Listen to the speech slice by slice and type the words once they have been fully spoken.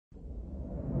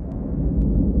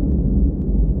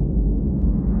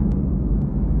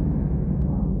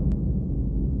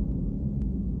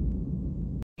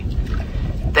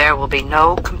be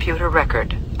no computer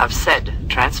record of said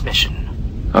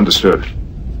transmission. Understood.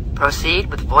 Proceed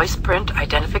with voice print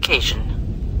identification.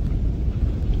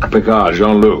 Picard,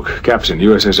 Jean-Luc, Captain,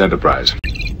 USS Enterprise.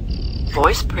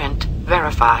 Voice print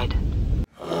verified.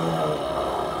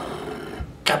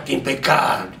 Captain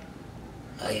Picard,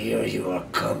 I hear you are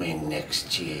coming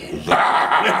next year.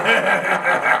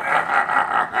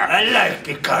 I like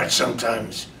Picard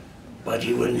sometimes, but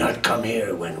he will not come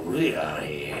here when we are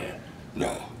here.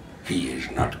 No, he is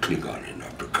not Klingon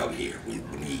enough to come here when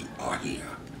we are here.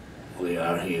 We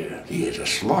are here. He is a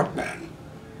smart man,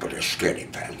 but a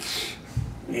scaredy pants.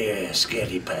 Yeah,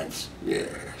 scaredy pants. Yes.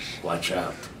 Watch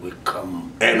out, we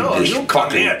come. End this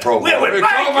fucking program. We will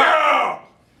find you!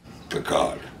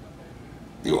 Picard,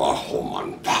 you are home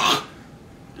on Pa.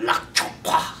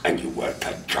 And you wear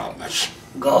pajamas.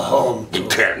 Go home We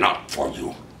care not for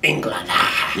you. England.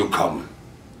 You come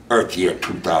Earth year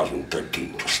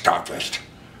 2013 to Starfest.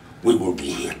 We will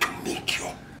be here to meet you.